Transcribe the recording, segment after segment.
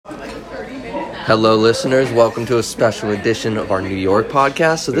Hello, listeners. Welcome to a special edition of our New York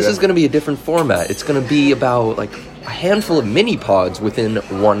podcast. So this is going to be a different format. It's going to be about like a handful of mini pods within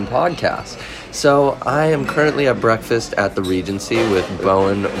one podcast. So I am currently at breakfast at the Regency with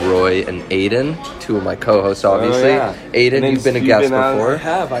Bowen, Roy, and Aiden, two of my co-hosts, obviously. Aiden, you've been a guest before. I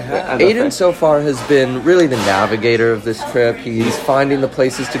have. Aiden so far has been really the navigator of this trip. He's finding the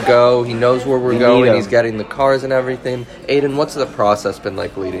places to go. He knows where we're going. He's getting the cars and everything. Aiden, what's the process been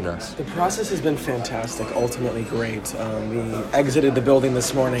like leading us? The process has been fantastic, ultimately great. We exited the building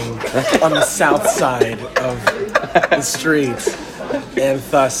this morning on the south side of the street. And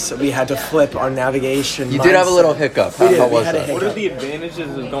thus, we had to flip our navigation. You did have a little hiccup. How was that? What are the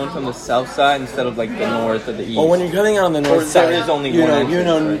advantages of going from the south side instead of like the north or the east? Well, when you're coming out on the north side, there is only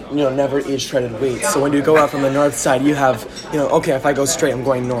one never eat shredded wheat. So when you go out from the north side, you have, okay, if I go straight, I'm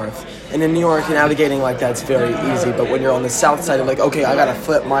going north. And in New York, navigating like that's very easy. But when you're on the south side, you're like, okay, I gotta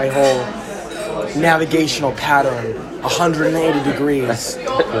flip my whole navigational pattern 180 degrees.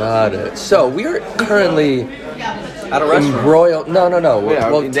 Got it. So we are currently at a restaurant.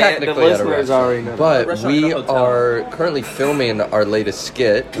 Technically at a restaurant. But we are currently filming our latest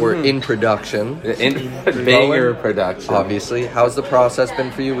skit. We're in production. Banger production. Obviously. How's the process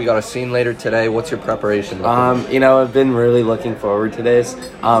been for you? We got a scene later today. What's your preparation? I've been really looking forward to this.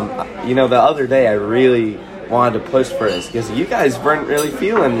 The other day I really wanted to push for this because you guys weren't really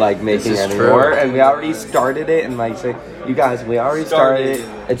feeling like making it anymore, and we already started it. And you guys, we already started it.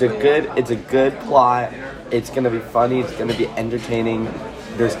 It's a good plot. It's gonna be funny. It's gonna be entertaining.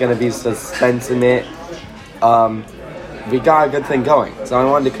 There's gonna be suspense in it. We got a good thing going, so I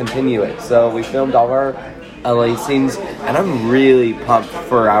wanted to continue it. So we filmed all our LA scenes, and I'm really pumped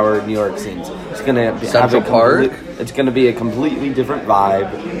for our New York scenes. It's gonna be Central Park. It's gonna be a completely different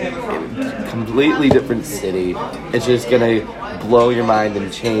vibe, completely different city. It's just gonna blow your mind and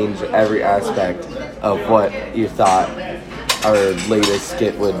change every aspect of what you thought our latest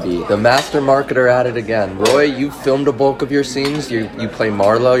skit would be. The master marketer at it again. Roy, you filmed a bulk of your scenes. You play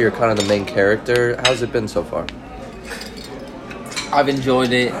Marlo. You're kind of the main character. How's it been so far? I've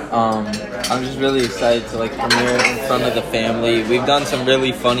enjoyed it. I'm just really excited to premiere in front of the family. We've done some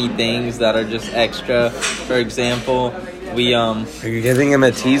really funny things that are just extra. For example, we Are you giving him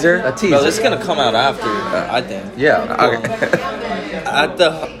a teaser? A teaser. Well, this is gonna come out after, I think. Yeah. Okay. At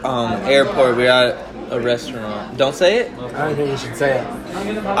the airport, we're at a restaurant. Don't say it. I don't think you should say it.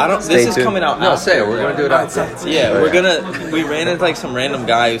 This is coming out. No, say it. We're gonna do it after. Yeah, we ran into some random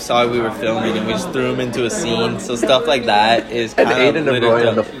guy who saw we were filming, and we just threw him into a scene. So stuff like that is kind and of Aiden and Roy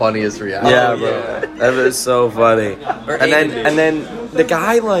had the funniest reaction. Yeah, bro. That was so funny. And then the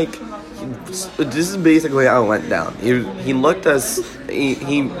guy this is basically how it went down. He looked us.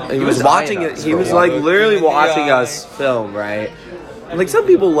 He was watching it. He was literally watching us film, right? Some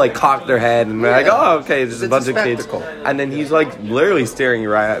people cock their head and they're oh, okay, there's a bunch of kids. And then he's literally staring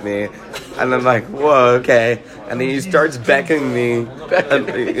right at me. And I'm like, whoa, okay. And then he starts beckoning me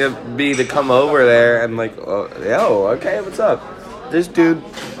to come over there. And okay, what's up? This dude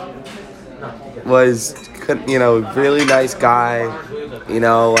was, really nice guy.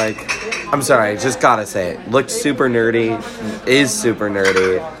 I'm sorry, just gotta say it. Looked super nerdy, is super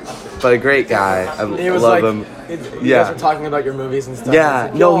nerdy. But a great guy. I love him. You guys were talking about your movies and stuff.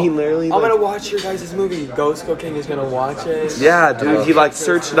 Yeah, he literally. I'm gonna watch your guys' movie. Ghost Cocaine is gonna watch it. Yeah, dude, he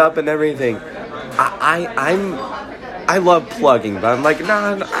searched it up and everything. I love plugging, but I'm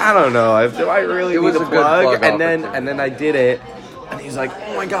nah, I don't know. Do I really need to plug? And then I did it. And he's like,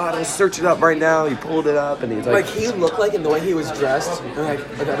 oh my god, I'll search it up right now. He pulled it up and he's he looked in the way he was dressed and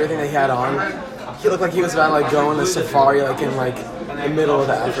with everything that he had on, he looked like he was about to go on a safari in the middle of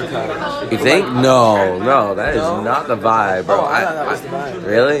Africa. You think? No, that is not the vibe, bro. I thought that was the vibe.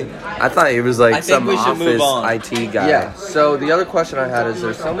 Really? I thought he was some office IT guy. Yeah, so the other question I had is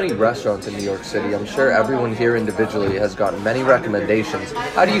there's so many restaurants in New York City. I'm sure everyone here individually has gotten many recommendations.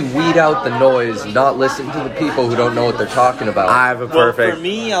 How do you weed out the noise, not listen to the people who don't know what they're talking about? I have a perfect... Well, for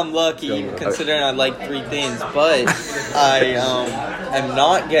me, I'm lucky considering I like 3 things, but I am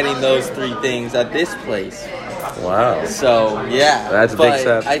not getting those 3 things at this place. Wow. So, yeah. That's a big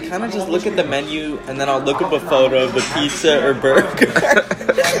step. I kind of just look at the menu, and then I'll look up a photo of the pizza or burger.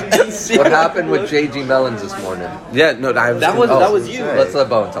 and see what happened with J.G. Mellons this morning? Yeah, no, that was you. Let's let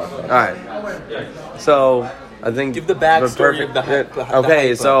Bowen talk about it. All right. So, I think... Give the backstory of the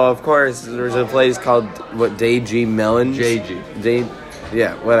Okay, so, of course, there's a place called, J.G. Mellons?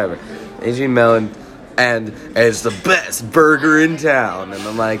 Yeah, whatever. J.G. Mellon. And it's the best burger in town. And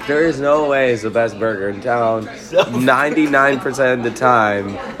I'm like, there is no way it's the best burger in town. 99% of the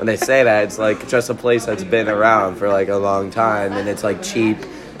time, when they say that, it's just a place that's been around for a long time. And it's cheap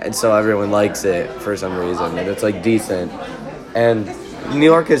and so everyone likes it for some reason, and it's like decent. And New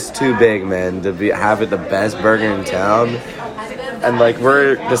York is too big, man, to have it the best burger in town. And like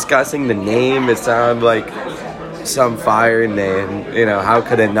we're discussing the name, it sounded like some fire name. You know, how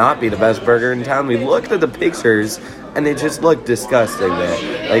could it not be the best burger in town? We looked at the pictures, and it just looked disgusting,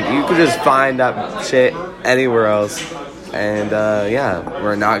 man. Like you could just find that shit anywhere else. And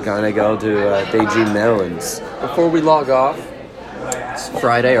we're not gonna go to Beijing Melons. Before we log off, it's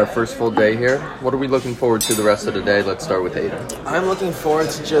Friday, our first full day here. What are we looking forward to the rest of the day? Let's start with Aiden. I'm looking forward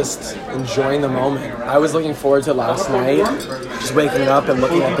to just enjoying the moment. I was looking forward to last night, just waking up and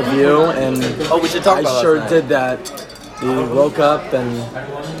looking at the view, and we should talk about I sure last did that. We woke up and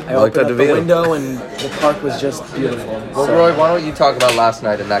I opened up the window and the park was just beautiful. Well, Roy, why don't you talk about last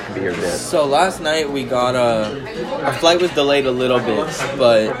night, and that can be your bit. So last night we got our flight was delayed a little bit,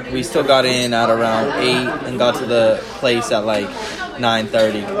 but we still got in at around 8 and got to the place at like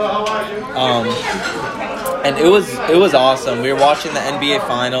 9:30. And it was awesome. We were watching the NBA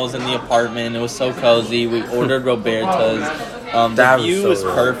Finals in the apartment. It was so cozy. We ordered Roberta's. The view was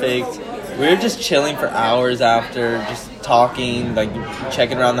perfect. We were just chilling for hours after, just talking, like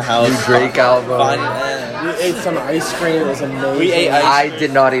checking around the house. New Drake album. We ate some ice cream. It was amazing. We ate I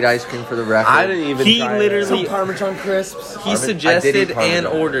did not eat ice cream for the record. I didn't even. He try literally- some Parmesan crisps. He suggested and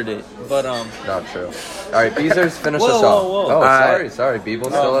ordered it, but Not true. All right, Beezers, finish Whoa, us off. whoa, Oh, whoa. sorry. Beeble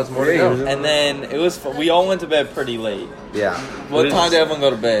still has more to go. and then it was. We all went to bed pretty late. Yeah. What time did everyone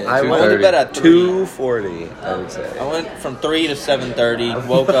go to bed? I went to bed at 3. 2:40, I would say. I went from 3 to 7:30.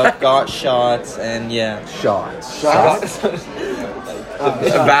 Woke up, got shots, and yeah. Shots.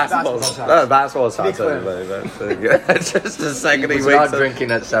 Basketball is To hot, be clear. but just a second he He's wakes not up.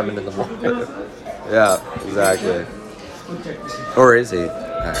 drinking at 7 in the morning. Yeah, exactly. Or is he? All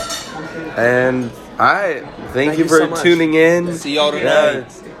right. And thank you you for so much. tuning in. See y'all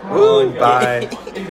tonight. Woo, bye.